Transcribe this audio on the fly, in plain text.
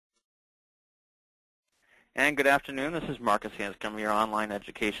And good afternoon. This is Marcus Hanscom, your online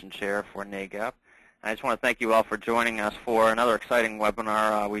education chair for NAGAP. I just want to thank you all for joining us for another exciting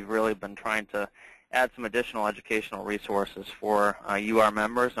webinar. We've really been trying to add some additional educational resources for you, our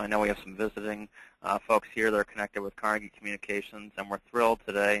members. I know we have some visiting folks here that are connected with Carnegie Communications, and we're thrilled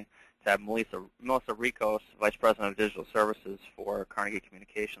today to have Melissa Rekos, Vice President of Digital Services for Carnegie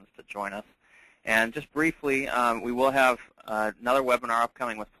Communications, to join us. And just briefly, we will have another webinar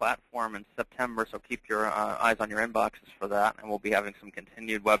upcoming with Platform in September, so keep your eyes on your inboxes for that, and we'll be having some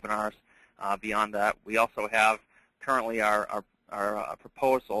continued webinars beyond that. We also have currently our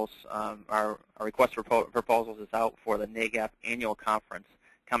proposals, our request for proposals is out for the NAGAP annual conference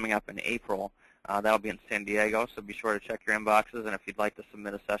coming up in April. That'll be in San Diego, so be sure to check your inboxes, and if you'd like to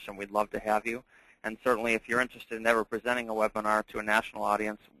submit a session, we'd love to have you. And certainly, if you're interested in ever presenting a webinar to a national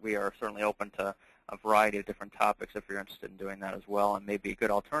audience, we are certainly open to a variety of different topics if you're interested in doing that as well, and maybe a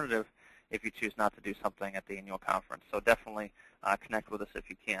good alternative if you choose not to do something at the annual conference. So definitely connect with us if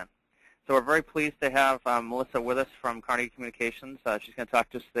you can. So we're very pleased to have Melissa with us from Carnegie Communications. She's going to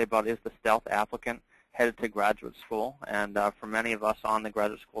talk to us today about, is the stealth applicant headed to graduate school? And for many of us on the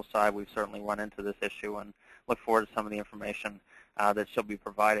graduate school side, we've certainly run into this issue and look forward to some of the information that she'll be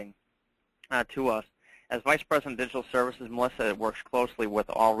providing to us. As Vice President of Digital Services, Melissa works closely with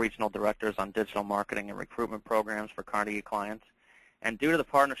all regional directors on digital marketing and recruitment programs for Carnegie clients. And due to the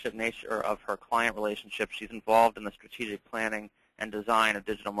partnership nature of her client relationship, she's involved in the strategic planning and design of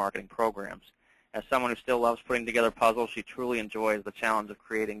digital marketing programs. As someone who still loves putting together puzzles, she truly enjoys the challenge of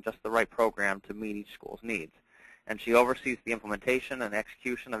creating just the right program to meet each school's needs. And she oversees the implementation and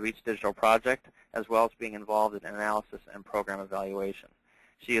execution of each digital project, as well as being involved in analysis and program evaluation.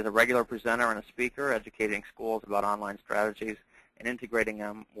 She is a regular presenter and a speaker, educating schools about online strategies and integrating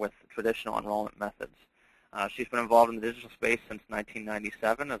them with traditional enrollment methods. She's been involved in the digital space since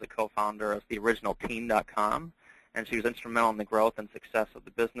 1997 as a co-founder of the original Teen.com, and she was instrumental in the growth and success of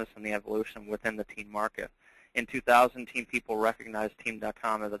the business and the evolution within the teen market. In 2000, Teen People recognized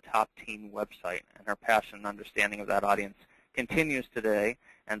Teen.com as a top teen website, and her passion and understanding of that audience continues today.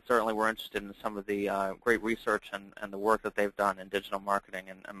 And certainly we're interested in some of the great research and the work that they've done in digital marketing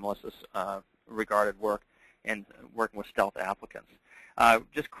and Melissa's regarded work in working with stealth applicants.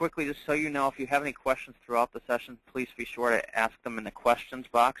 Just quickly, just so you know, if you have any questions throughout the session, please be sure to ask them in the questions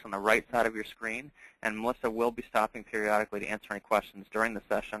box on the right side of your screen. And Melissa will be stopping periodically to answer any questions during the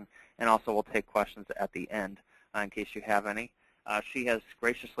session, and also we'll take questions at the end in case you have any. She has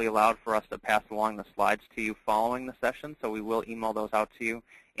graciously allowed for us to pass along the slides to you following the session, so we will email those out to you.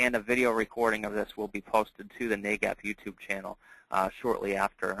 And a video recording of this will be posted to the NAGAP YouTube channel shortly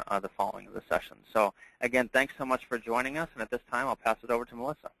after the following of the session. So again, thanks so much for joining us, and at this time I'll pass it over to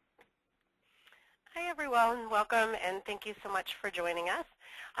Melissa. Hi everyone, welcome, and thank you so much for joining us.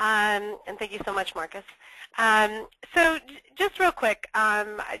 And thank you so much, Marcus. So just real quick,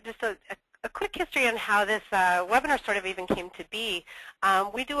 just a quick history on how this webinar sort of even came to be.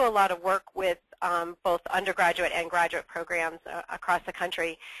 We do a lot of work with both undergraduate and graduate programs across the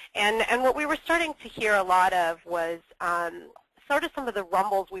country. And what we were starting to hear a lot of was sort of some of the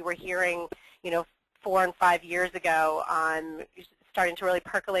rumbles we were hearing, 4 and 5 years ago, starting to really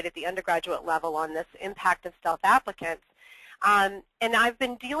percolate at the undergraduate level on this impact of stealth applicants. And I've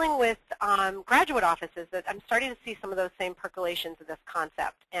been dealing with graduate offices that I'm starting to see some of those same percolations of this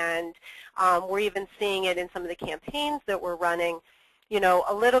concept. And we're even seeing it in some of the campaigns that we're running,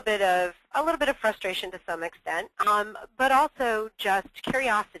 a little bit of frustration to some extent, but also just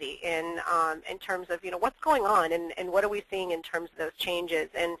curiosity in terms of, what's going on and what are we seeing in terms of those changes,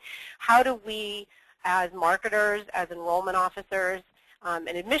 and how do we, as marketers, as enrollment officers, and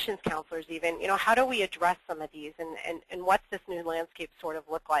admissions counselors even, how do we address some of these, and what's this new landscape sort of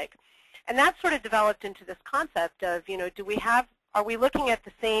look like? And that sort of developed into this concept of, are we looking at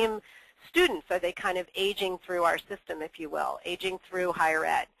the same students? Are they kind of aging through our system, if you will, aging through higher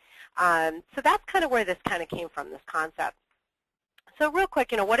ed? So that's kind of where this kind of came from, this concept. So real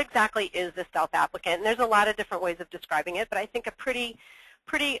quick, what exactly is the stealth applicant? And there's a lot of different ways of describing it, but I think a pretty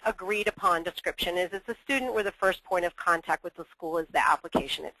agreed upon description is it's a student where the first point of contact with the school is the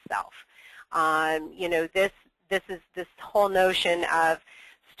application itself. This is this whole notion of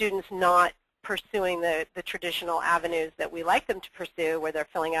students not pursuing the traditional avenues that we like them to pursue, where they're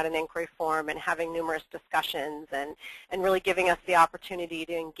filling out an inquiry form and having numerous discussions and really giving us the opportunity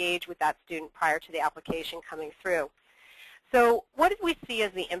to engage with that student prior to the application coming through. So what did we see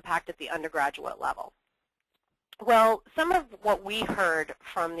as the impact at the undergraduate level? Well, some of what we heard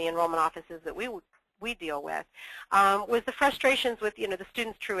from the enrollment offices that we deal with was the frustrations with, the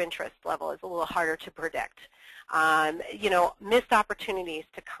student's true interest level is a little harder to predict. missed opportunities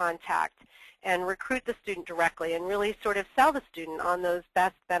to contact and recruit the student directly and really sort of sell the student on those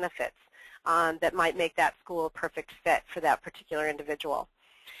best benefits that might make that school a perfect fit for that particular individual.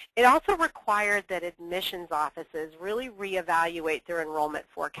 It also required that admissions offices really reevaluate their enrollment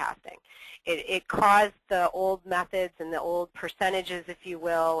forecasting. It caused the old methods and the old percentages, if you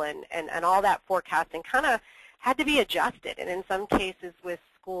will, and all that forecasting kind of had to be adjusted. And in some cases with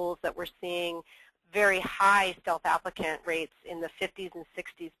schools that were seeing very high self-applicant rates in the 50s and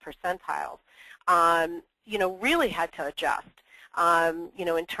 60s percentiles, really had to adjust,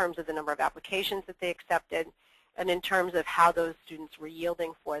 in terms of the number of applications that they accepted, and in terms of how those students were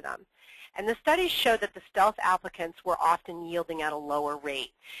yielding for them. And the studies showed that the stealth applicants were often yielding at a lower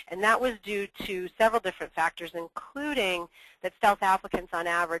rate. And that was due to several different factors, including that stealth applicants on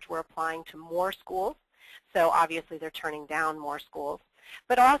average were applying to more schools. So obviously they're turning down more schools.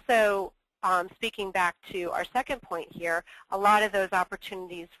 But also, speaking back to our second point here, a lot of those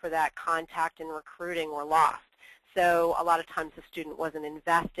opportunities for that contact and recruiting were lost. So a lot of times the student wasn't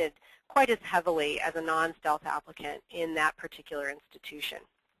invested quite as heavily as a non-stealth applicant in that particular institution.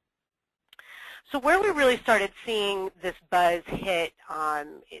 So where we really started seeing this buzz hit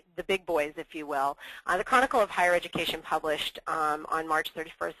the big boys, if you will, the Chronicle of Higher Education published on March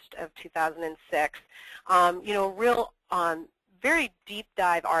 31st of 2006, real very deep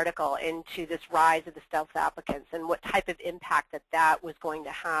dive article into this rise of the stealth applicants and what type of impact that was going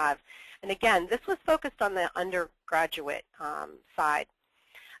to have. And again, this was focused on the undergraduate side.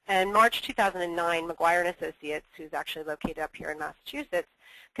 In March 2009, McGuire & Associates, who's actually located up here in Massachusetts,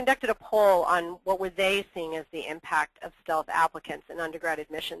 conducted a poll on what were they seeing as the impact of stealth applicants in undergrad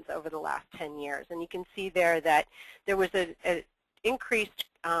admissions over the last 10 years. And you can see there that there was an increased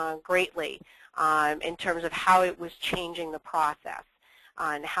greatly in terms of how it was changing the process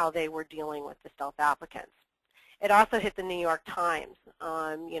and how they were dealing with the stealth applicants. It also hit the New York Times,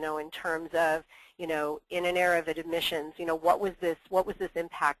 in terms of, in an era of admissions, what was this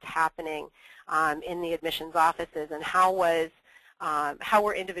impact happening in the admissions offices, and how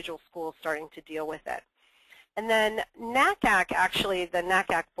were individual schools starting to deal with it. And then NAGAP, actually, the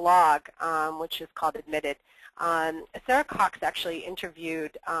NAGAP blog, which is called Admitted, Sarah Cox actually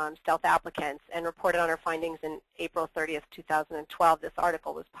interviewed stealth applicants and reported on her findings in April 30th, 2012. This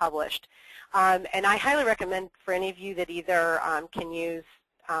article was published. And I highly recommend for any of you that either can use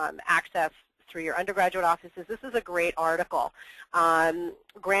access through your undergraduate offices, this is a great article.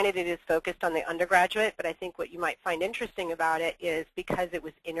 Granted, it is focused on the undergraduate, but I think what you might find interesting about it is because it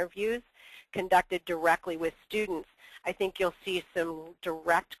was interviews conducted directly with students, I think you'll see some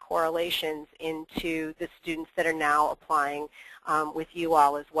direct correlations into the students that are now applying with you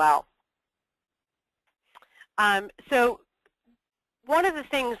all as well. So one of the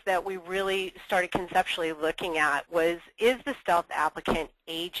things that we really started conceptually looking at was, is the stealth applicant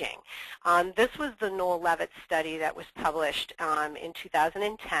aging? This was the Noel Levitt study that was published in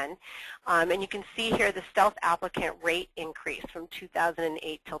 2010. And you can see here the stealth applicant rate increase from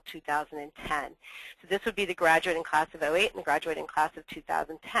 2008 till 2010. So this would be the graduate in class of '08 and the graduate in class of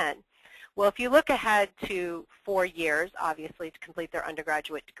 2010. Well, if you look ahead to 4 years, obviously, to complete their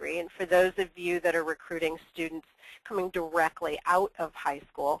undergraduate degree, and for those of you that are recruiting students coming directly out of high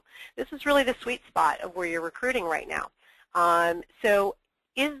school, this is really the sweet spot of where you're recruiting right now. So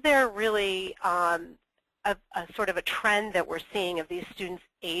is there really a sort of a trend that we're seeing of these students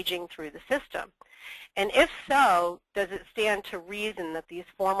aging through the system? And if so, does it stand to reason that these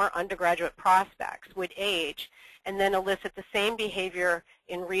former undergraduate prospects would age and then elicit the same behavior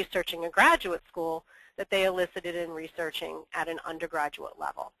in researching a graduate school that they elicited in researching at an undergraduate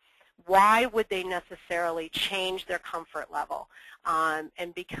level? Why would they necessarily change their comfort level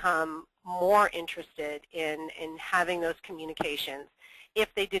and become more interested in having those communications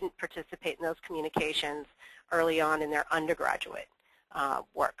if they didn't participate in those communications early on in their undergraduate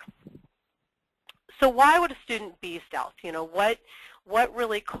work? So why would a student be stealth? What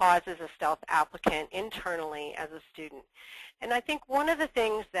really causes a stealth applicant internally as a student? And I think one of the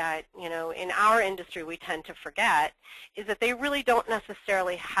things that, in our industry we tend to forget is that they really don't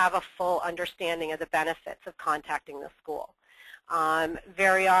necessarily have a full understanding of the benefits of contacting the school.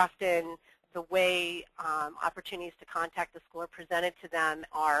 Very often the way opportunities to contact the school are presented to them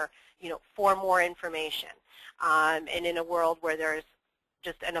are, for more information. And in a world where there's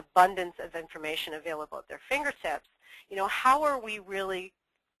just an abundance of information available at their fingertips, how are we really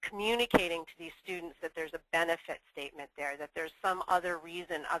communicating to these students that there's a benefit statement there, that there's some other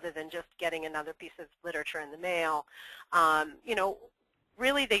reason other than just getting another piece of literature in the mail?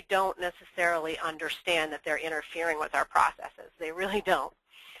 Really they don't necessarily understand that they're interfering with our processes. They really don't.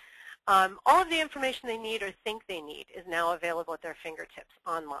 All of the information they need or think they need is now available at their fingertips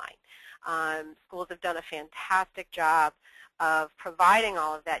online. Schools have done a fantastic job of providing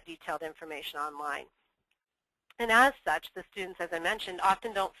all of that detailed information online. And as such, the students, as I mentioned,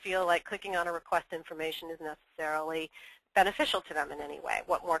 often don't feel like clicking on a request information is necessarily beneficial to them in any way.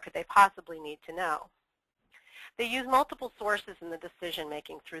 What more could they possibly need to know? They use multiple sources in the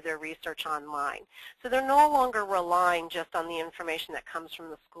decision-making through their research online. So they're no longer relying just on the information that comes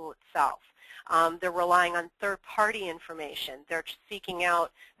from the school itself. They're relying on third-party information. They're seeking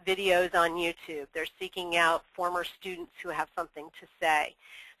out videos on YouTube. They're seeking out former students who have something to say.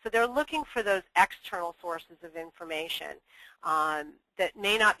 So they're looking for those external sources of information that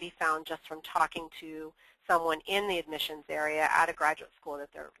may not be found just from talking to someone in the admissions area at a graduate school that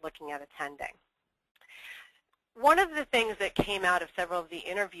they're looking at attending. One of the things that came out of several of the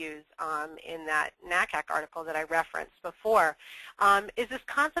interviews in that NAGAP article that I referenced before is this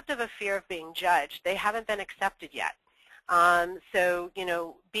concept of a fear of being judged. They haven't been accepted yet. So,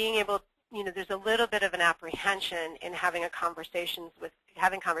 being able, there's a little bit of an apprehension in having conversations with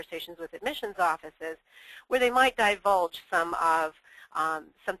admissions offices where they might divulge some of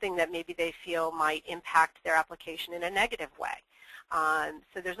something that maybe they feel might impact their application in a negative way.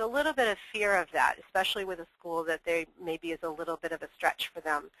 So there's a little bit of fear of that, especially with a school that maybe is a little bit of a stretch for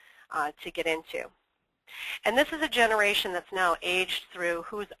them to get into. And this is a generation that's now aged through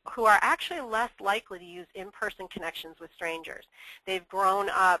who are actually less likely to use in-person connections with strangers. They've grown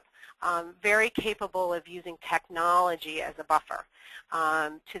up very capable of using technology as a buffer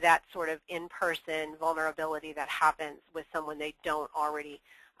to that sort of in-person vulnerability that happens with someone they don't already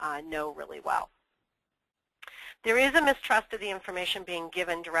know really well. There is a mistrust of the information being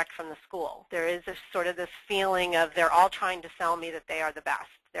given direct from the school. There is sort of this feeling of they're all trying to sell me that they are the best.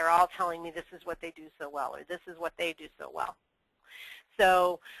 They're all telling me this is what they do so well, or this is what they do so well.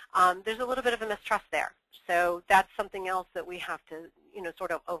 So there's a little bit of a mistrust there. So that's something else that we have to,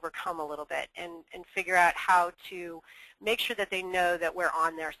 sort of overcome a little bit and figure out how to make sure that they know that we're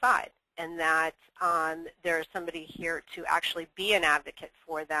on their side and that there's somebody here to actually be an advocate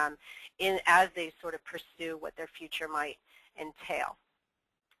for them as they sort of pursue what their future might entail.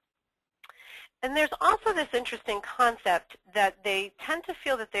 And there's also this interesting concept that they tend to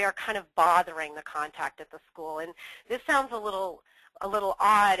feel that they are kind of bothering the contact at the school. And this sounds a little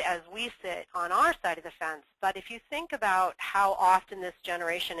odd as we sit on our side of the fence, but if you think about how often this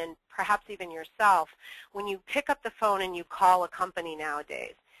generation, and perhaps even yourself, when you pick up the phone and you call a company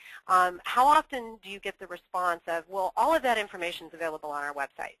nowadays, how often do you get the response of, well, all of that information is available on our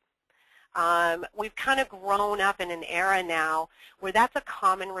website? We've kind of grown up in an era now where that's a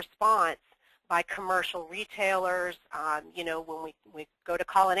common response by commercial retailers. When we go to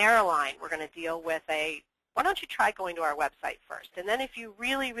call an airline, we're going to deal with why don't you try going to our website first? And then if you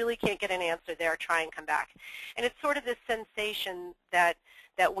really, really can't get an answer there, try and come back. And it's sort of this sensation that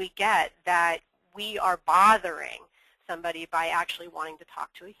we get that we are bothering somebody by actually wanting to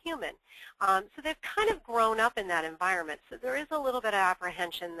talk to a human. So they've kind of grown up in that environment. So there is a little bit of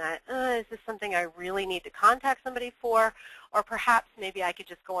apprehension that, is this something I really need to contact somebody for? Or perhaps maybe I could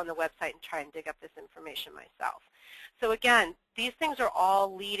just go on the website and try and dig up this information myself. So again, these things are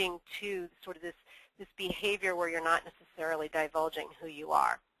all leading to sort of this behavior where you're not necessarily divulging who you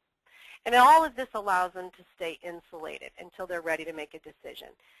are. And all of this allows them to stay insulated until they're ready to make a decision.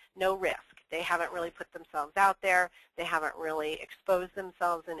 No risk. They haven't really put themselves out there. They haven't really exposed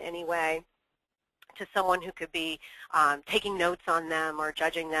themselves in any way to someone who could be taking notes on them or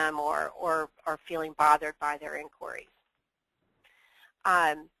judging them or feeling bothered by their inquiries.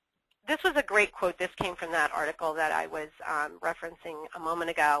 This was a great quote. This came from that article that I was referencing a moment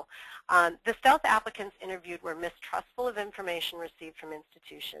ago. The stealth applicants interviewed were mistrustful of information received from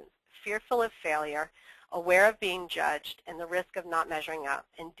institutions, fearful of failure, aware of being judged and the risk of not measuring up,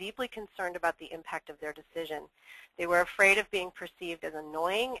 and deeply concerned about the impact of their decision. They were afraid of being perceived as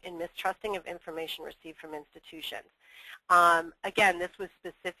annoying and mistrusting of information received from institutions. Again, this was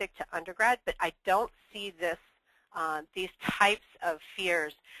specific to undergrad, but I don't see these types of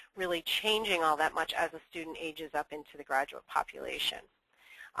fears really changing all that much as a student ages up into the graduate population.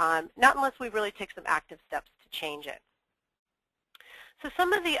 Not unless we really take some active steps to change it. So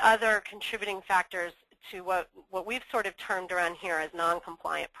some of the other contributing factors to what we've sort of termed around here as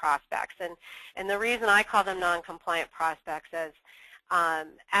non-compliant prospects. And the reason I call them non-compliant prospects is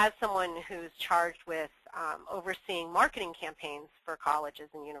as someone who's charged with overseeing marketing campaigns for colleges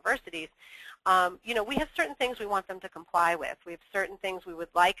and universities, we have certain things we want them to comply with. We have certain things we would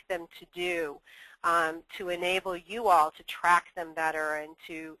like them to do to enable you all to track them better and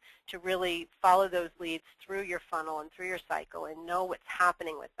to really follow those leads through your funnel and through your cycle and know what's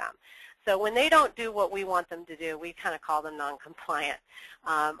happening with them. So when they don't do what we want them to do, we kind of call them non-compliant,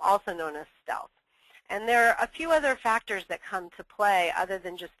 also known as stealth. And there are a few other factors that come to play other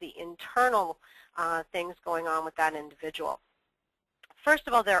than just the internal things going on with that individual. First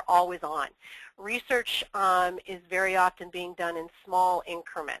of all, they're always on. Research is very often being done in small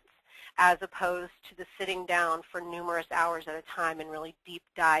increments, as opposed to the sitting down for numerous hours at a time and really deep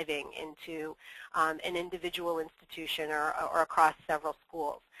diving into an individual institution or across several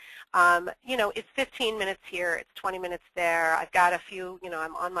schools. It's 15 minutes here, it's 20 minutes there. I've got a few,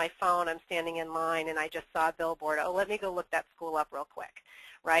 I'm on my phone, I'm standing in line, and I just saw a billboard. Oh, let me go look that school up real quick,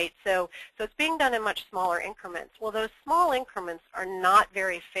 right? So it's being done in much smaller increments. Well, those small increments are not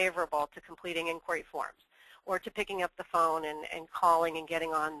very favorable to completing inquiry forms or to picking up the phone and calling and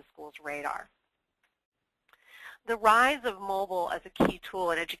getting on the school's radar. The rise of mobile as a key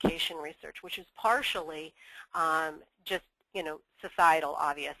tool in education research, which is partially just societal,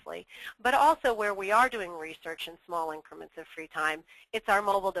 obviously, but also where we are doing research in small increments of free time, it's our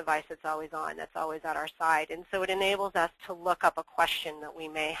mobile device that's always on, that's always at our side, and so it enables us to look up a question that we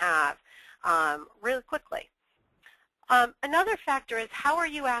may have really quickly. Another factor is, how are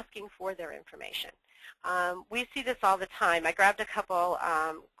you asking for their information? We see this all the time. I grabbed a couple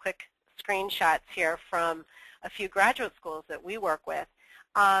quick screenshots here from a few graduate schools that we work with.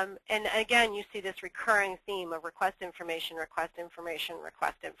 And again, you see this recurring theme of request information, request information,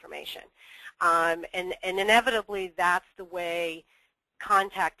 request information. And inevitably, that's the way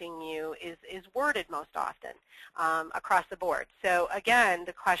contacting you is worded most often across the board. So again,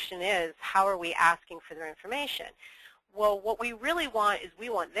 the question is, how are we asking for their information? Well, what we really want is we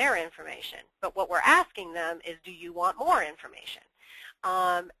want their information. But what we're asking them is, do you want more information?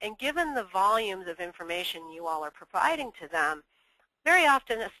 And given the volumes of information you all are providing to them, very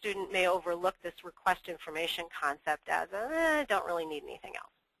often a student may overlook this request information concept as, I don't really need anything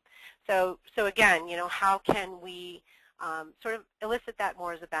else. So again, how can we sort of elicit that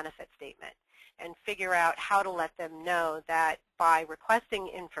more as a benefit statement and figure out how to let them know that by requesting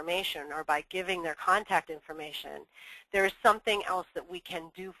information or by giving their contact information, there is something else that we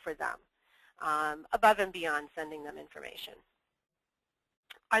can do for them above and beyond sending them information.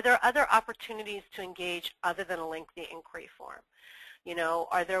 Are there other opportunities to engage other than a lengthy inquiry form?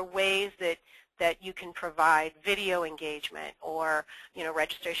 Are there ways that you can provide video engagement or,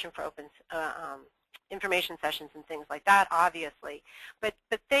 registration for open information sessions and things like that, obviously, but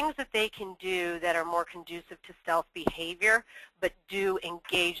things that they can do that are more conducive to stealth behavior, but do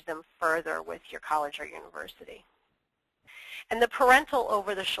engage them further with your college or university. And the parental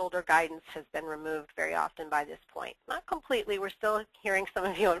over-the-shoulder guidance has been removed very often by this point. Not completely. We're still hearing some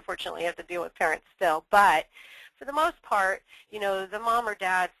of you, unfortunately, have to deal with parents still. But for the most part, the mom or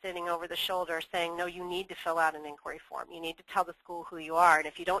dad sitting over the shoulder saying, no, you need to fill out an inquiry form. You need to tell the school who you are. And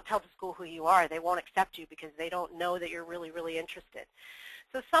if you don't tell the school who you are, they won't accept you because they don't know that you're really, really interested.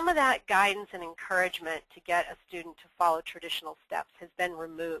 So some of that guidance and encouragement to get a student to follow traditional steps has been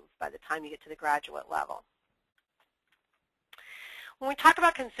removed by the time you get to the graduate level. When we talk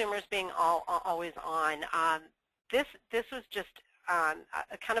about consumers being always on, this was just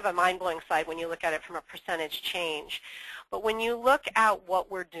a kind of a mind-blowing slide when you look at it from a percentage change. But when you look at what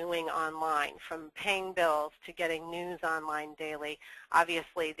we're doing online, from paying bills to getting news online daily,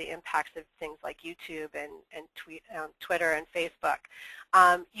 obviously the impacts of things like YouTube and Twitter and Facebook,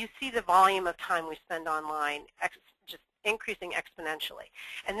 you see the volume of time we spend online just increasing exponentially.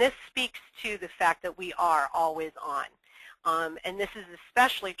 And this speaks to the fact that we are always on. And this is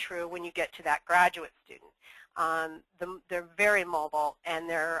especially true when you get to that graduate student. They're very mobile, and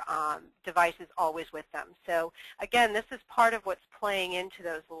their device is always with them. So again, this is part of what's playing into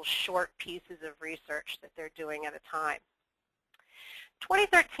those little short pieces of research that they're doing at a time.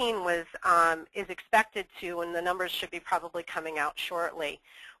 2013 is expected to, and the numbers should be probably coming out shortly,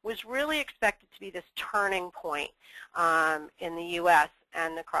 was really expected to be this turning point in the U.S.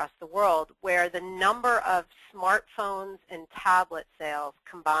 and across the world, where the number of smartphones and tablet sales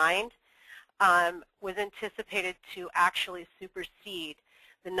combined was anticipated to actually supersede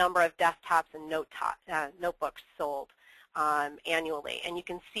the number of desktops and notebooks sold annually. And you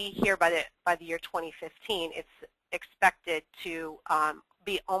can see here by the year 2015, it's expected to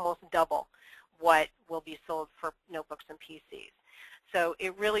be almost double what will be sold for notebooks and PCs. So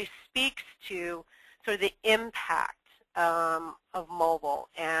it really speaks to sort of the impact of mobile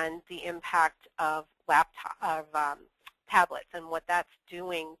and the impact of tablets and what that's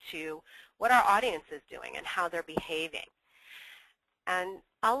doing to what our audience is doing and how they're behaving. And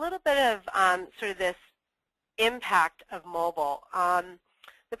a little bit of sort of this impact of mobile.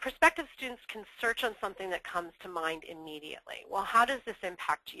 The prospective students can search on something that comes to mind immediately. Well, how does this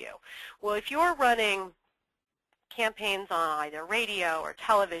impact you? Well, if you're running campaigns on either radio or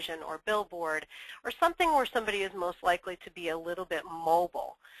television or billboard or something where somebody is most likely to be a little bit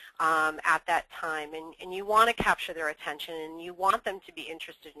mobile at that time, and you want to capture their attention and you want them to be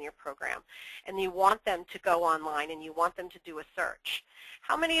interested in your program and you want them to go online and you want them to do a search,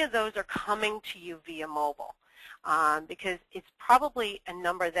 how many of those are coming to you via mobile? Because it's probably a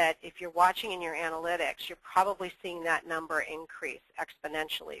number that if you're watching in your analytics, you're probably seeing that number increase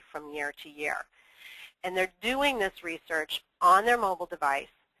exponentially from year to year. And they're doing this research on their mobile device,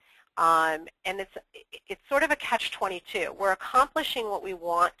 and it's sort of a catch-22. We're accomplishing what we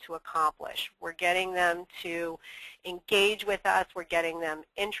want to accomplish. We're getting them to engage with us, we're getting them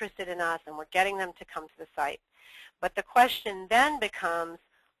interested in us, and we're getting them to come to the site. But the question then becomes,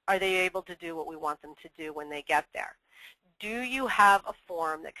 are they able to do what we want them to do when they get there? Do you have a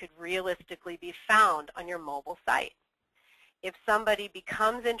form that could realistically be found on your mobile site? If somebody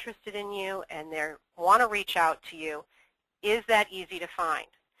becomes interested in you and they want to reach out to you, is that easy to find?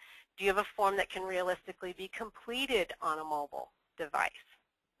 Do you have a form that can realistically be completed on a mobile device?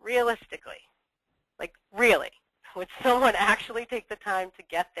 Realistically. Like, really? Would someone actually take the time to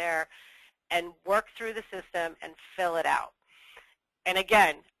get there and work through the system and fill it out? And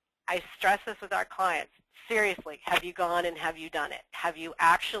again, I stress this with our clients. Seriously, have you gone and have you done it? Have you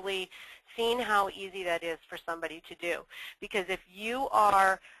actually seen how easy that is for somebody to do? Because if you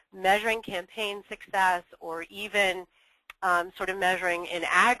are measuring campaign success or even sort of measuring in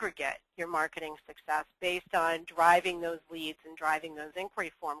aggregate your marketing success based on driving those leads and driving those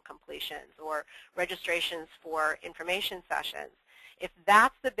inquiry form completions or registrations for information sessions, if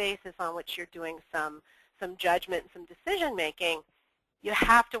that's the basis on which you're doing some judgment and some decision making, you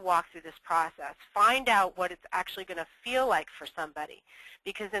have to walk through this process. Find out what it's actually going to feel like for somebody.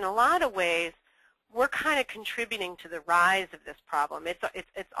 Because in a lot of ways, we're kind of contributing to the rise of this problem.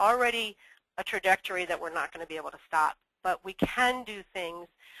 It's already a trajectory that we're not going to be able to stop. But we can do things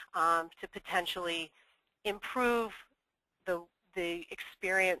to potentially improve the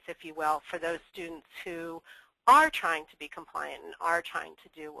experience, if you will, for those students who are trying to be compliant and are trying to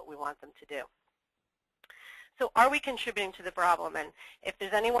do what we want them to do. So are we contributing to the problem? And if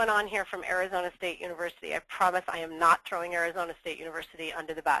there's anyone on here from Arizona State University, I promise I am not throwing Arizona State University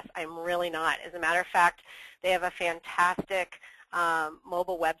under the bus. I'm really not. As a matter of fact, they have a fantastic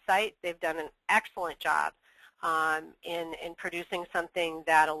mobile website. They've done an excellent job in producing something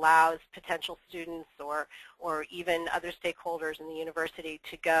that allows potential students or even other stakeholders in the university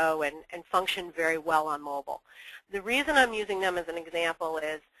to go and function very well on mobile. The reason I'm using them as an example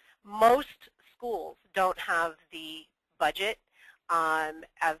is most schools don't have the budget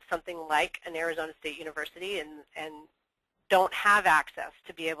of something like an Arizona State University and don't have access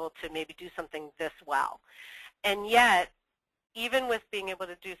to be able to maybe do something this well. And yet, even with being able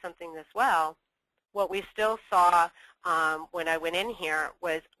to do something this well, what we still saw when I went in here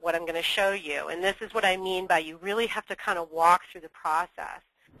was what I'm going to show you. And this is what I mean by you really have to kind of walk through the process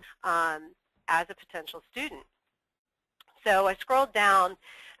as a potential student. So I scrolled down,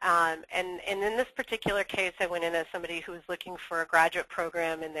 and in this particular case, I went in as somebody who was looking for a graduate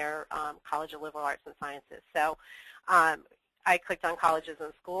program in their College of Liberal Arts and Sciences. So I clicked on colleges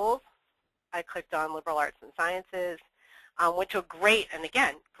and schools. I clicked on Liberal Arts and Sciences. Went to a great, and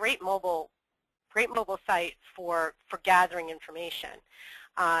again, great mobile site for gathering information.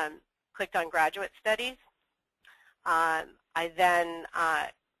 Clicked on graduate studies. I then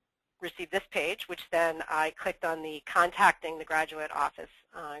received this page, which then I clicked on the contacting the graduate office,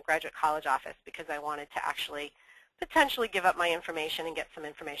 graduate college office, because I wanted to actually potentially give up my information and get some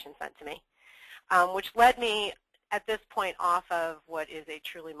information sent to me, which led me at this point off of what is a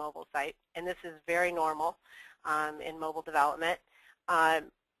truly mobile site, and this is very normal in mobile development.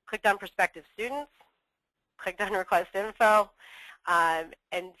 Clicked on prospective students, clicked on request info, and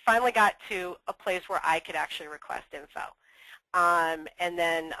finally got to a place where I could actually request info. And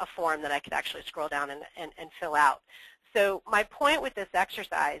then a form that I could actually scroll down and fill out. So my point with this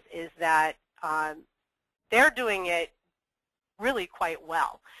exercise is that they're doing it really quite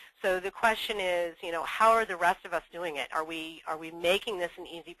well. So the question is, you know, how are the rest of us doing it? Are we making this an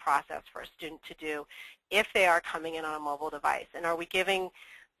easy process for a student to do if they are coming in on a mobile device? And are we giving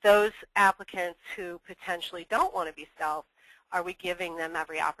those applicants who potentially don't want to be self, are we giving them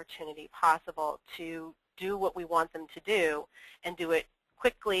every opportunity possible to do what we want them to do and do it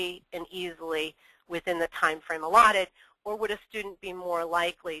quickly and easily within the time frame allotted, or would a student be more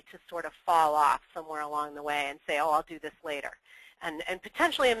likely to sort of fall off somewhere along the way and say, oh, I'll do this later, and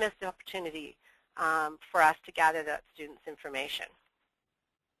potentially a missed opportunity for us to gather that student's information.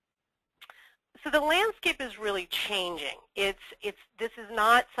 So the landscape is really changing. This is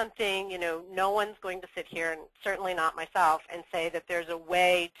not something, no one's going to sit here, and certainly not myself, and say that there's a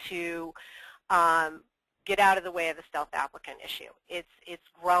way to get out of the way of the stealth applicant issue. It's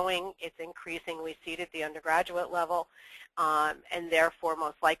growing, it's increasing. We see it at the undergraduate level, and therefore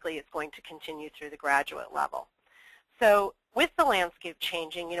most likely it's going to continue through the graduate level. So with the landscape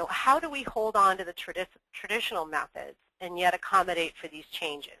changing, how do we hold on to the traditional methods and yet accommodate for these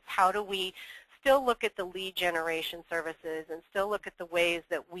changes? How do we still look at the lead generation services and still look at the ways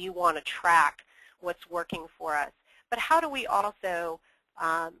that we want to track what's working for us? But how do we also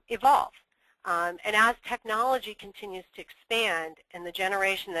evolve? And as technology continues to expand and the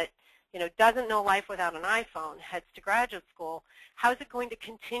generation that doesn't know life without an iPhone heads to graduate school, how is it going to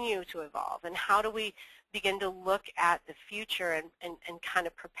continue to evolve? And how do we begin to look at the future and kind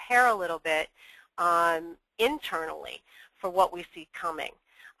of prepare a little bit internally for what we see coming?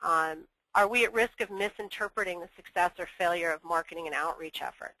 Are we at risk of misinterpreting the success or failure of marketing and outreach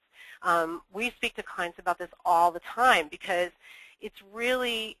efforts? We speak to clients about this all the time because it's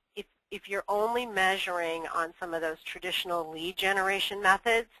really, if you're only measuring on some of those traditional lead generation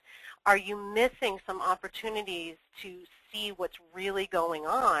methods, are you missing some opportunities to see what's really going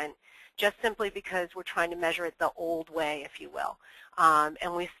on just simply because we're trying to measure it the old way, if you will?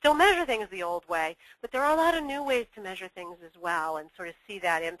 And we still measure things the old way, but there are a lot of new ways to measure things as well and sort of see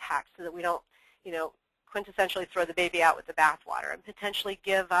that impact so that we don't, quintessentially throw the baby out with the bathwater and potentially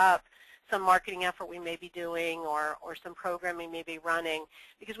give up some marketing effort we may be doing or some programming we may be running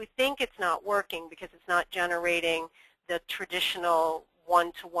because we think it's not working because it's not generating the traditional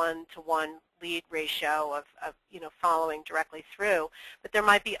one-to-one-to-one lead ratio of following directly through, but there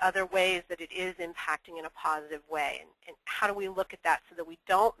might be other ways that it is impacting in a positive way. And how do we look at that so that we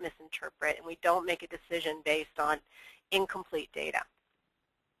don't misinterpret and we don't make a decision based on incomplete data?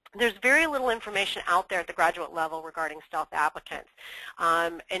 There's very little information out there at the graduate level regarding stealth applicants.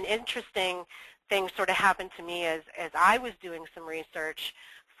 An interesting thing sort of happened to me as I was doing some research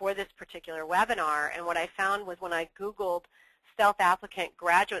for this particular webinar, and what I found was when I Googled stealth applicant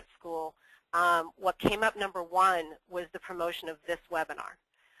graduate school, what came up number one was the promotion of this webinar,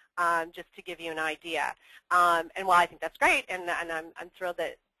 just to give you an idea. And while I think that's great, and I'm thrilled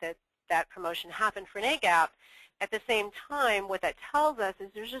that promotion happened for NAGAP, at the same time, what that tells us is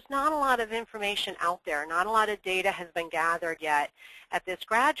there's just not a lot of information out there. Not a lot of data has been gathered yet at this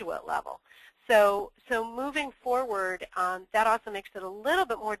graduate level. So moving forward, that also makes it a little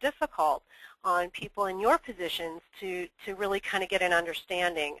bit more difficult on people in your positions to really kind of get an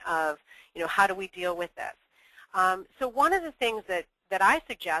understanding of, how do we deal with this? So one of the things that I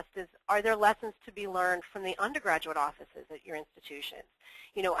suggest is, are there lessons to be learned from the undergraduate offices at your institutions?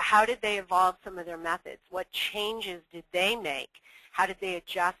 How did they evolve some of their methods? What changes did they make? How did they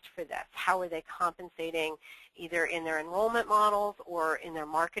adjust for this? How are they compensating either in their enrollment models or in their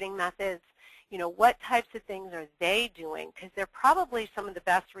marketing methods? What types of things are they doing? Because they're probably some of the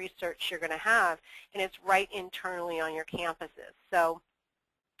best research you're going to have, and it's right internally on your campuses. So,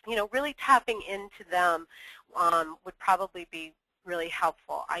 really tapping into them would probably be really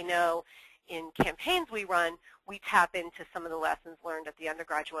helpful. I know in campaigns we run, we tap into some of the lessons learned at the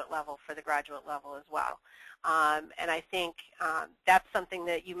undergraduate level for the graduate level as well. And I think that's something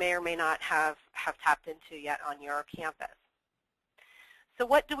that you may or may not have tapped into yet on your campus. So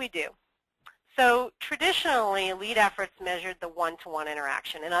what do we do? So traditionally, lead efforts measured the one-to-one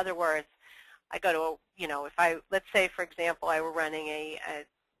interaction. In other words, I go to, let's say, for example, I were running an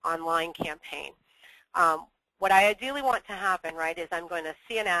online campaign. What I ideally want to happen, right, is I'm going to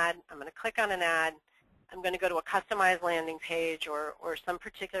see an ad, I'm going to click on an ad, I'm going to go to a customized landing page or some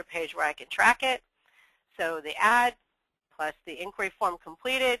particular page where I can track it. So the ad plus the inquiry form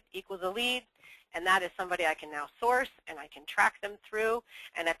completed equals a lead, and that is somebody I can now source and I can track them through,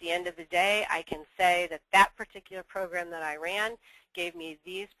 and at the end of the day I can say that that particular program that I ran gave me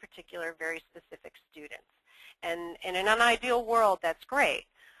these particular very specific students. And in an ideal world, that's great.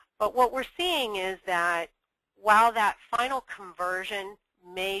 But what we're seeing is that while that final conversion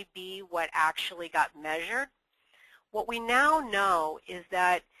may be what actually got measured, what we now know is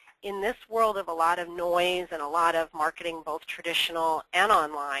that in this world of a lot of noise and a lot of marketing, both traditional and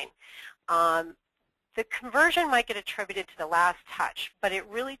online, the conversion might get attributed to the last touch, but it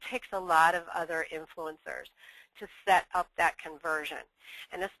really takes a lot of other influencers to set up that conversion.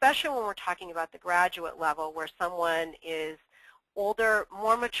 And especially when we're talking about the graduate level where someone is older,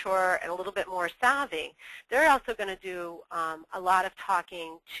 more mature, and a little bit more savvy, they're also going to do a lot of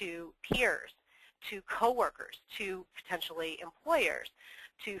talking to peers, to coworkers, to potentially employers,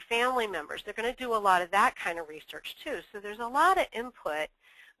 to family members. They're going to do a lot of that kind of research too. So there's a lot of input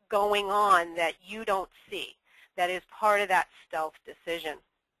going on that you don't see that is part of that stealth decision.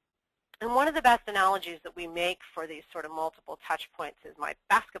 And one of the best analogies that we make for these sort of multiple touch points is my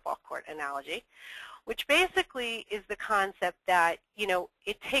basketball court analogy, which basically is the concept that, you know,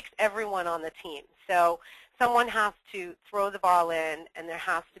 it takes everyone on the team. So someone has to throw the ball in, and there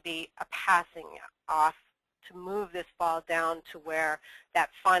has to be a passing off to move this ball down to where that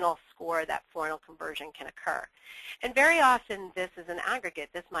final score, that final conversion can occur. And very often this is an aggregate.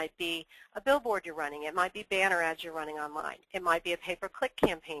 This might be a billboard you're running. It might be banner ads you're running online. It might be a pay-per-click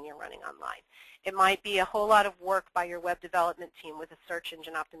campaign you're running online. It might be a whole lot of work by your web development team with a search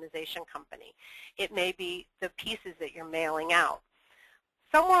engine optimization company. It may be the pieces that you're mailing out.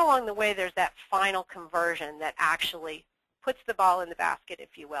 Somewhere along the way there's that final conversion that actually puts the ball in the basket,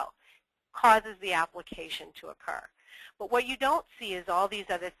 if you will, causes the application to occur. But what you don't see is all these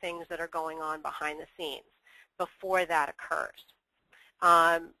other things that are going on behind the scenes before that occurs.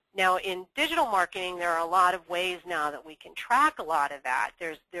 Now, in digital marketing, there are a lot of ways now that we can track a lot of that.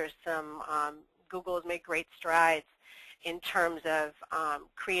 There's some, Google has made great strides in terms of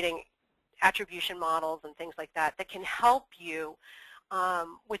creating attribution models and things like that that can help you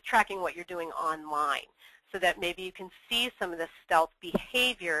with tracking what you're doing online, so that maybe you can see some of the stealth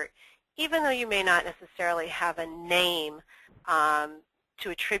behavior even though you may not necessarily have a name to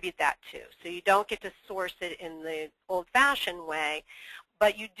attribute that to. So you don't get to source it in the old-fashioned way,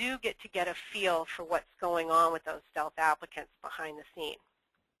 but you do get to get a feel for what's going on with those stealth applicants behind the scene.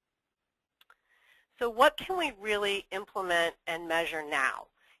 So what can we really implement and measure now?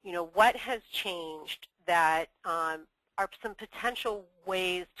 You know, what has changed that are some potential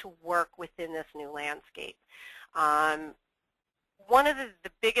ways to work within this new landscape? One of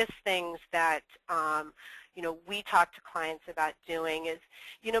the biggest things that you know, we talk to clients about doing is,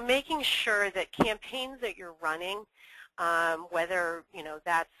 you know, making sure that campaigns that you're running, whether, you know,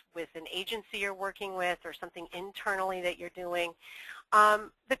 that's with an agency you're working with or something internally that you're doing,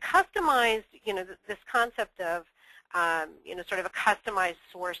 the customized, you know, this concept of, you know, sort of a customized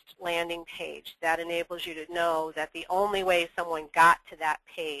sourced landing page that enables you to know that the only way someone got to that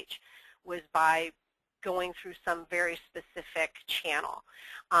page was by going through some very specific channel.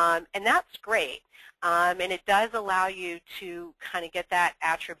 And that's great. And it does allow you to kind of get that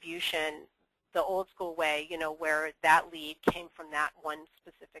attribution the old school way, you know, where that lead came from that one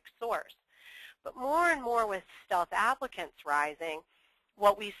specific source. But more and more with stealth applicants rising,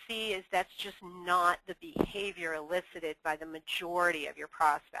 what we see is that's just not the behavior elicited by the majority of your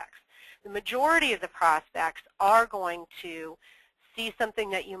prospects. The majority of the prospects are going to see something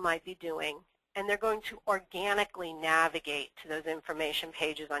that you might be doing, and they're going to organically navigate to those information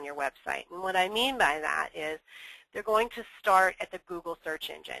pages on your website. And what I mean by that is they're going to start at the Google search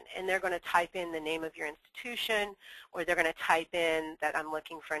engine, and they're going to type in the name of your institution, or they're going to type in that I'm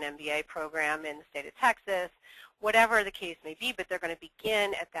looking for an MBA program in the state of Texas, whatever the case may be, but they're going to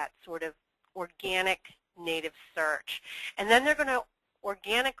begin at that sort of organic native search. And then they're going to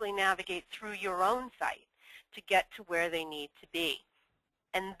organically navigate through your own site to get to where they need to be.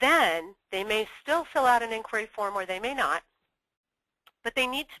 And then they may still fill out an inquiry form, or they may not, but they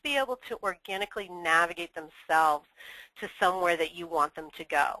need to be able to organically navigate themselves to somewhere that you want them to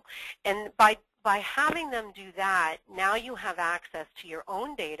go. And by having them do that, now you have access to your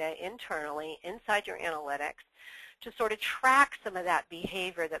own data internally inside your analytics to sort of track some of that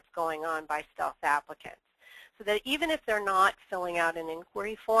behavior that's going on by stealth applicants. So that even if they're not filling out an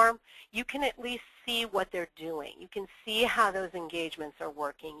inquiry form, you can at least see what they're doing. You can see how those engagements are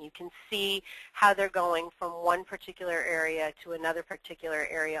working. You can see how they're going from one particular area to another particular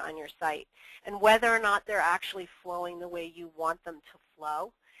area on your site, and whether or not they're actually flowing the way you want them to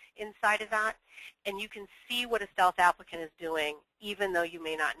flow inside of that. And you can see what a stealth applicant is doing, even though you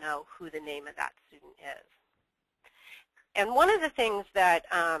may not know who the name of that student is. And one of the things that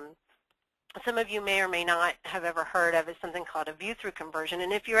some of you may or may not have ever heard of is something called a view-through conversion.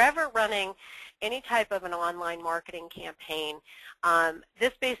 And if you're ever running any type of an online marketing campaign,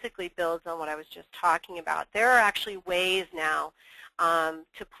 this basically builds on what I was just talking about. There are actually ways now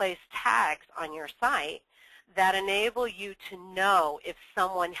to place tags on your site that enable you to know if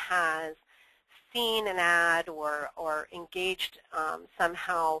someone has seen an ad or engaged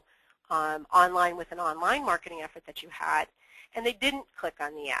somehow online with an online marketing effort that you had, and they didn't click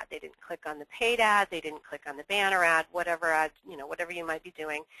on the ad. They didn't click on the paid ad. They didn't click on the banner ad, whatever ad, whatever you might be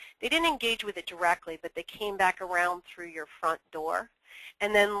doing. They didn't engage with it directly, but they came back around through your front door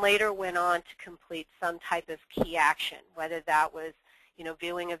and then later went on to complete some type of key action, whether that was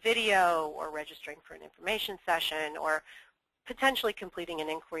viewing a video or registering for an information session or potentially completing an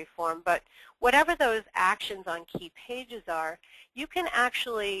inquiry form. But whatever those actions on key pages are, you can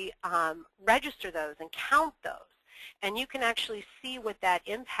actually register those and count those. And you can actually see what that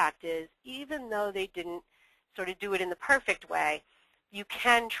impact is, even though they didn't sort of do it in the perfect way. You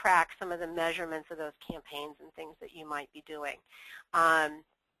can track some of the measurements of those campaigns and things that you might be doing.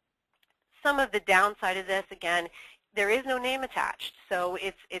 Some of the downside of this, again, there is no name attached, so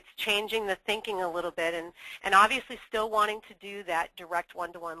it's changing the thinking a little bit, and obviously still wanting to do that direct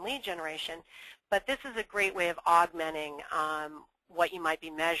one-to-one lead generation, but this is a great way of augmenting what you might be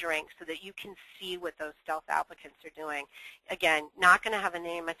measuring so that you can see what those stealth applicants are doing. Again, not going to have a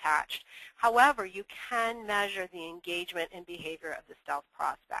name attached. However, you can measure the engagement and behavior of the stealth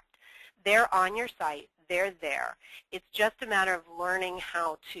prospect. They're on your site. They're there. It's just a matter of learning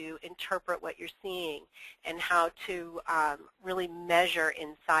how to interpret what you're seeing and how to really measure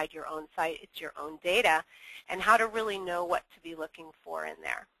inside your own site. It's your own data, and how to really know what to be looking for in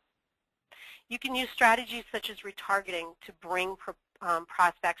there. You can use strategies such as retargeting to bring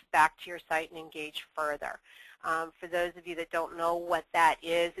prospects back to your site and engage further. For those of you that don't know what that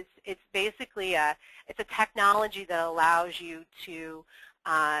is, it's basically it's a technology that allows you to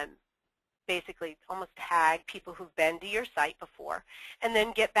basically almost tag people who've been to your site before and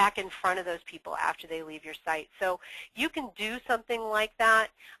then get back in front of those people after they leave your site. So you can do something like that.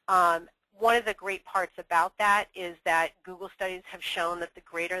 One of the great parts about that is that Google studies have shown that the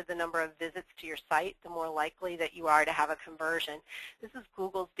greater the number of visits to your site, the more likely that you are to have a conversion. This is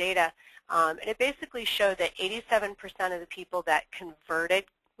Google's data, and it basically showed that 87% of the people that converted,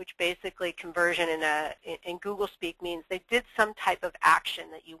 which basically conversion in Google speak means they did some type of action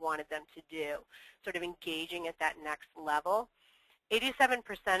that you wanted them to do, sort of engaging at that next level.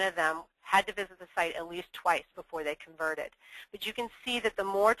 87% of them had to visit the site at least twice before they converted. But you can see that the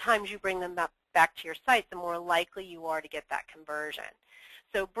more times you bring them back to your site, the more likely you are to get that conversion.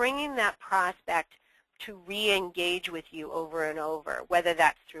 So bringing that prospect to re-engage with you over and over, whether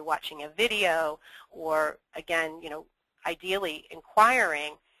that's through watching a video or, again, ideally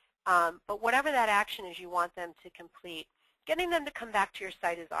inquiring, but whatever that action is you want them to complete, getting them to come back to your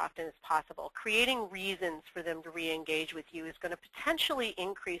site as often as possible, creating reasons for them to re-engage with you is going to potentially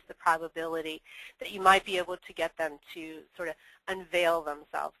increase the probability that you might be able to get them to sort of unveil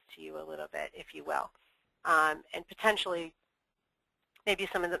themselves to you a little bit, if you will, and potentially maybe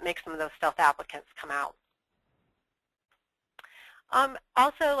make some of those stealth applicants come out.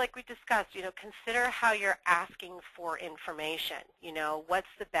 Also, like we discussed, consider how you're asking for information. What's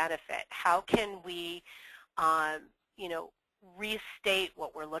the benefit? How can we, restate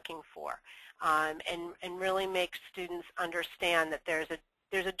what we're looking for, and really make students understand that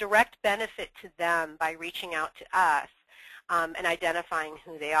there's a direct benefit to them by reaching out to us and identifying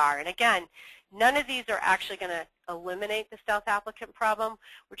who they are. And again, none of these are actually going to eliminate the stealth applicant problem.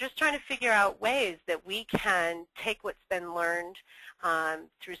 We're just trying to figure out ways that we can take what's been learned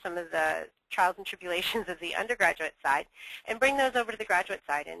through some of the trials and tribulations of the undergraduate side and bring those over to the graduate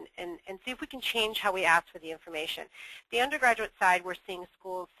side and see if we can change how we ask for the information. The undergraduate side, we're seeing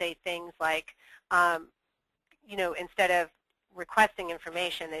schools say things like, instead of requesting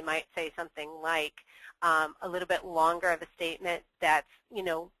information, they might say something like a little bit longer of a statement that's,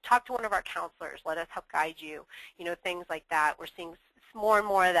 talk to one of our counselors, let us help guide you, things like that. We're seeing more and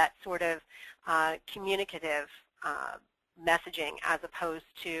more of that sort of communicative messaging as opposed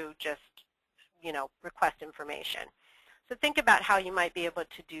to just, request information. So think about how you might be able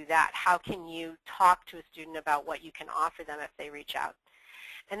to do that. How can you talk to a student about what you can offer them if they reach out?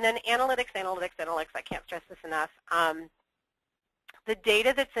 And then analytics, analytics, analytics. I can't stress this enough. The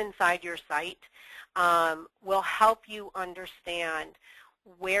data that's inside your site will help you understand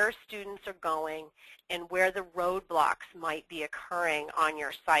where students are going and where the roadblocks might be occurring on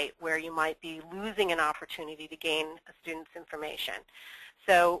your site, where you might be losing an opportunity to gain a student's information.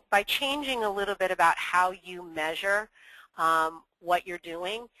 So by changing a little bit about how you measure what you're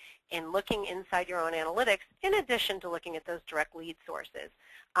doing and looking inside your own analytics, in addition to looking at those direct lead sources,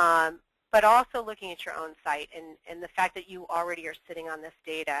 but also looking at your own site and the fact that you already are sitting on this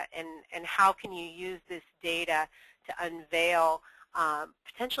data and how can you use this data to unveil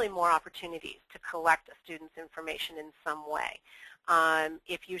potentially more opportunities to collect a student's information in some way.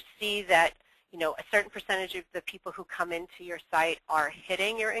 If you see that a certain percentage of the people who come into your site are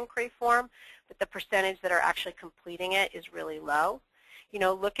hitting your inquiry form, but the percentage that are actually completing it is really low.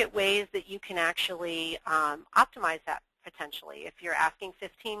 Look at ways that you can actually optimize that potentially. If you're asking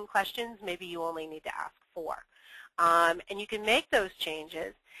 15 questions, maybe you only need to ask 4. And you can make those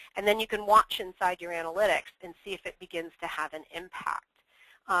changes, and then you can watch inside your analytics and see if it begins to have an impact.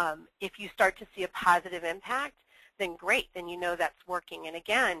 If you start to see a positive impact, then great, then you know that's working. And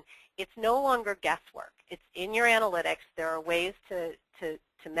again, it's no longer guesswork. It's in your analytics. There are ways to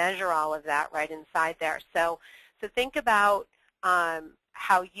measure all of that right inside there. So think about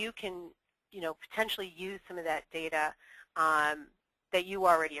how you can, potentially use some of that data that you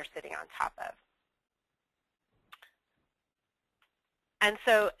already are sitting on top of. And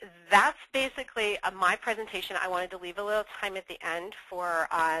so that's basically my presentation. I wanted to leave a little time at the end for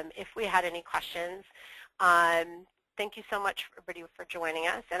if we had any questions. Thank you so much, everybody, for joining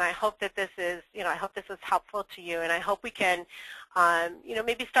us. And I hope that this is, I hope this was helpful to you. And I hope we can,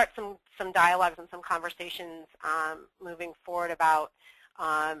 maybe start some dialogues and some conversations moving forward about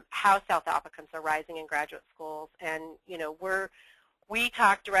how South applicants are rising in graduate schools. And we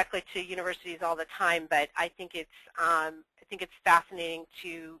talk directly to universities all the time, but I think it's fascinating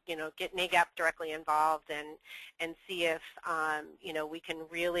to get NAGAP directly involved and see if we can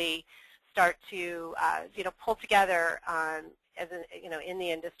really start to pull together as in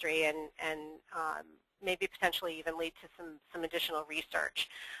the industry and maybe potentially even lead to some additional research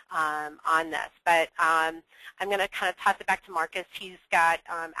on this. But I'm going to kind of toss it back to Marcus. He's got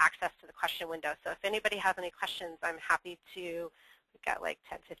access to the question window. So if anybody has any questions, I'm happy to. We've got like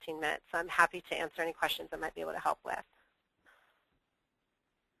 10, 15 minutes, so I'm happy to answer any questions I might be able to help with.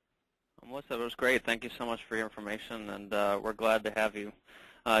 Melissa, it was great. Thank you so much for your information, and we're glad to have you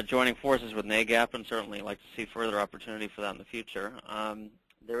joining forces with NAGAP, and certainly like to see further opportunity for that in the future.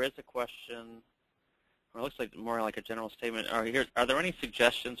 There is a question, or it looks like more like a general statement. Are there any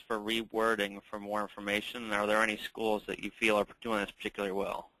suggestions for rewording for more information, and are there any schools that you feel are doing this particularly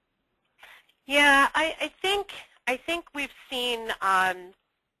well? Yeah, I think we've seen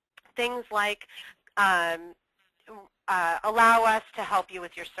things like allow us to help you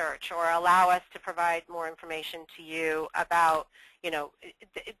with your search, or allow us to provide more information to you about,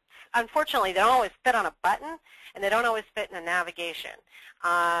 unfortunately, they don't always fit on a button, and they don't always fit in a navigation.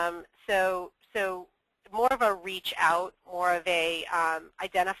 So more of a reach out, more of a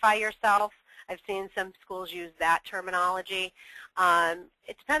identify yourself. I've seen some schools use that terminology.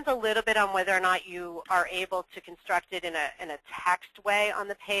 It depends a little bit on whether or not you are able to construct it in a text way on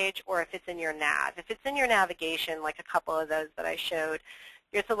the page, or if it's in your nav. If it's in your navigation, like a couple of those that I showed,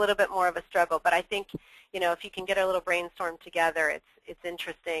 it's a little bit more of a struggle. But I think, if you can get a little brainstorm together, it's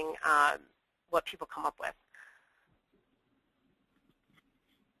interesting what people come up with.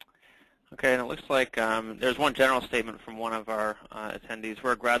 Okay, and it looks like there's one general statement from one of our attendees.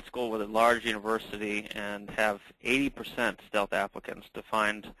 We're a grad school with a large university and have 80% stealth applicants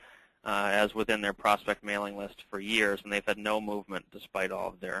defined as within their prospect mailing list for years, and they've had no movement despite all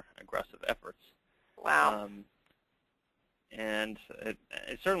of their aggressive efforts. Wow. And it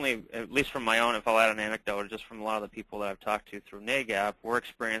certainly, at least from my own, if I'll add an anecdote, just from a lot of the people that I've talked to through NAGAP, we're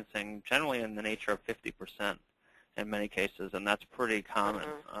experiencing generally in the nature of 50%. In many cases, and that's pretty common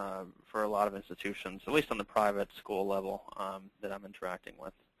for a lot of institutions, at least on the private school level that I'm interacting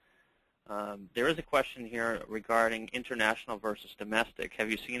with. There is a question here regarding international versus domestic.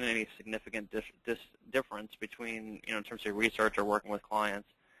 Have you seen any significant difference between, in terms of your research or working with clients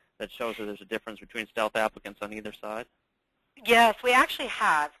that shows that there's a difference between stealth applicants on either side? Yes, we actually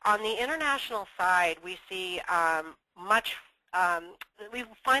have. On the international side, we see we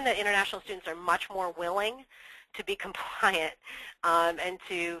find that international students are much more willing to be compliant and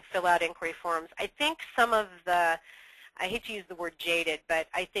to fill out inquiry forms. I think some of the, I hate to use the word jaded, but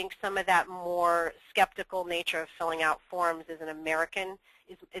I think some of that more skeptical nature of filling out forms is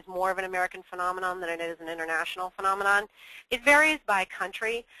is more of an American phenomenon than it is an international phenomenon. It varies by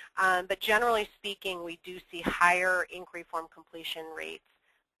country, but generally speaking, we do see higher inquiry form completion rates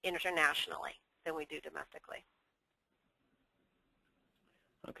internationally than we do domestically.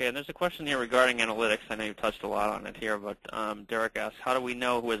 Okay, and there's a question here regarding analytics. I know you've touched a lot on it here, but Derek asks, how do we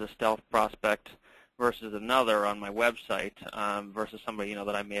know who is a stealth prospect versus another on my website versus somebody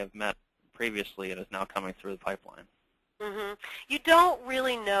that I may have met previously and is now coming through the pipeline? You don't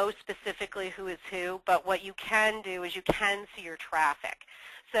really know specifically who is who, but what you can do is you can see your traffic.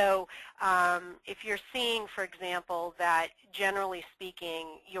 So if you're seeing, for example, that generally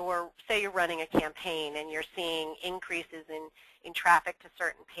speaking, say you're running a campaign and you're seeing increases in traffic to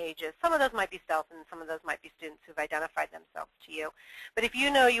certain pages, some of those might be stealth and some of those might be students who've identified themselves to you. But if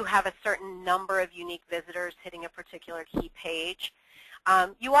you know you have a certain number of unique visitors hitting a particular key page,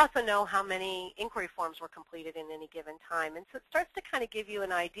 you also know how many inquiry forms were completed in any given time. And so it starts to kind of give you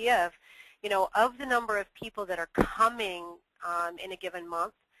an idea of, of the number of people that are coming in a given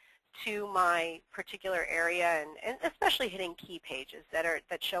month to my particular area, and especially hitting key pages that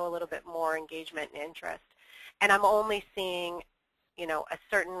show a little bit more engagement and interest. And I'm only seeing, a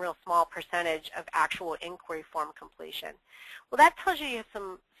certain real small percentage of actual inquiry form completion. Well, that tells you have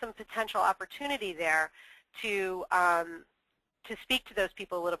some potential opportunity there to speak to those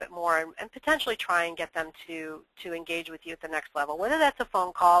people a little bit more and potentially try and get them to engage with you at the next level, whether that's a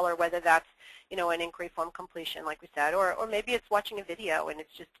phone call or whether that's an inquiry form completion, like we said, or maybe it's watching a video and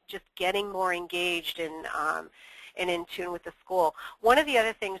it's just getting more engaged and in tune with the school. One of the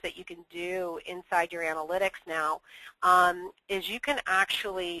other things that you can do inside your analytics now is you can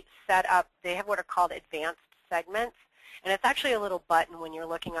actually set up, they have what are called advanced segments, and it's actually a little button when you're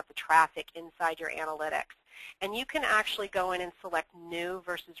looking at the traffic inside your analytics. And you can actually go in and select new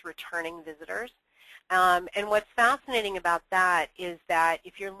versus returning visitors. And what's fascinating about that is that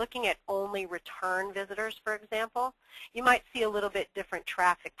if you're looking at only return visitors, for example, you might see a little bit different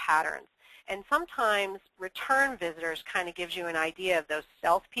traffic patterns. And sometimes return visitors kind of gives you an idea of those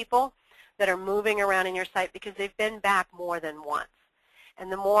stealth people that are moving around in your site because they've been back more than once.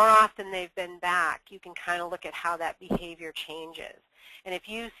 And the more often they've been back, you can kind of look at how that behavior changes. And if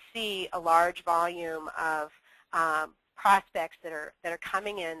you see a large volume of prospects that are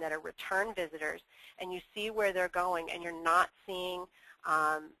coming in that are return visitors, and you see where they're going, and you're not seeing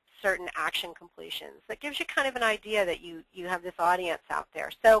certain action completions, that gives you kind of an idea that you have this audience out there.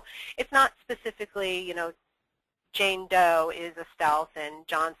 So it's not specifically, Jane Doe is a stealth and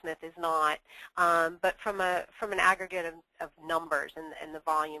John Smith is not, but from an aggregate of numbers and the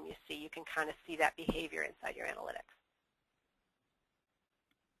volume you see, you can kind of see that behavior inside your analytics.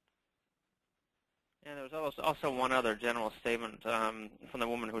 And there was also one other general statement from the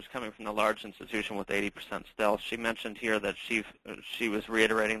woman who's coming from the large institution with 80% stealth. She mentioned here that she was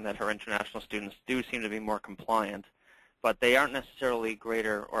reiterating that her international students do seem to be more compliant, but they aren't necessarily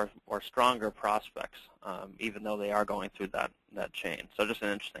greater or stronger prospects, even though they are going through that chain. So just an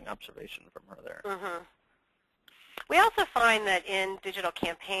interesting observation from her there. Mm-hmm. We also find that in digital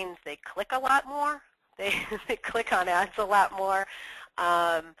campaigns, they click a lot more. They click on ads a lot more.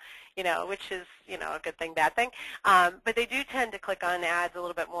 Which is, a good thing, bad thing. But they do tend to click on ads a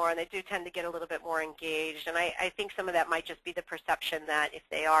little bit more, and they do tend to get a little bit more engaged. And I think some of that might just be the perception that if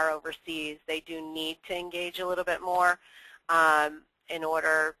they are overseas, they do need to engage a little bit more in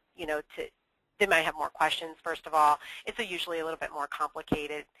order, they might have more questions, first of all. It's usually a little bit more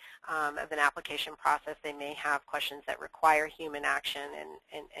complicated of an application process. They may have questions that require human action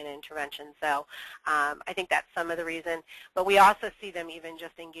and intervention. So I think that's some of the reason. But we also see them even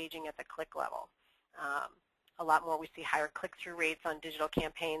just engaging at the click level. A lot more. We see higher click-through rates on digital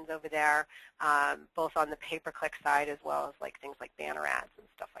campaigns over there, both on the pay-per-click side as well as things like banner ads and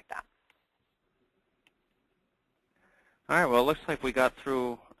stuff like that. All right. Well, it looks like we got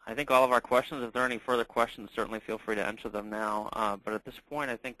through, I think, all of our questions. If there are any further questions, certainly feel free to enter them now. But at this point,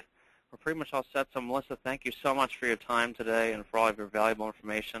 I think we're pretty much all set. So, Melissa, thank you so much for your time today and for all of your valuable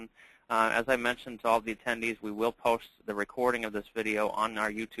information. As I mentioned to all the attendees, we will post the recording of this video on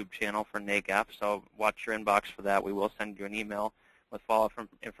our YouTube channel for NAGAP, so watch your inbox for that. We will send you an email with follow-up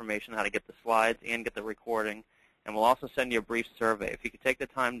information on how to get the slides and get the recording. And we'll also send you a brief survey. If you could take the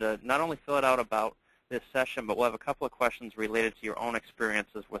time to not only fill it out about this session, but we'll have a couple of questions related to your own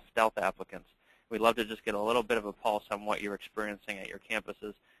experiences with stealth applicants. We'd love to just get a little bit of a pulse on what you're experiencing at your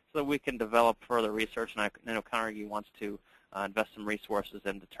campuses so that we can develop further research. And I know Carnegie wants to invest some resources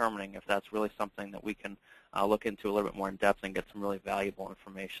in determining if that's really something that we can look into a little bit more in depth and get some really valuable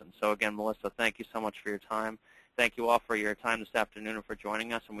information. So again, Melissa, thank you so much for your time. Thank you all for your time this afternoon and for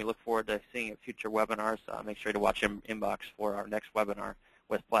joining us, and we look forward to seeing you at future webinars. Make sure to watch inbox for our next webinar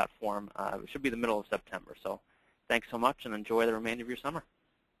with Platform. It should be the middle of September. So thanks so much, and enjoy the remainder of your summer.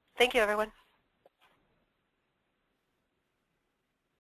 Thank you, everyone.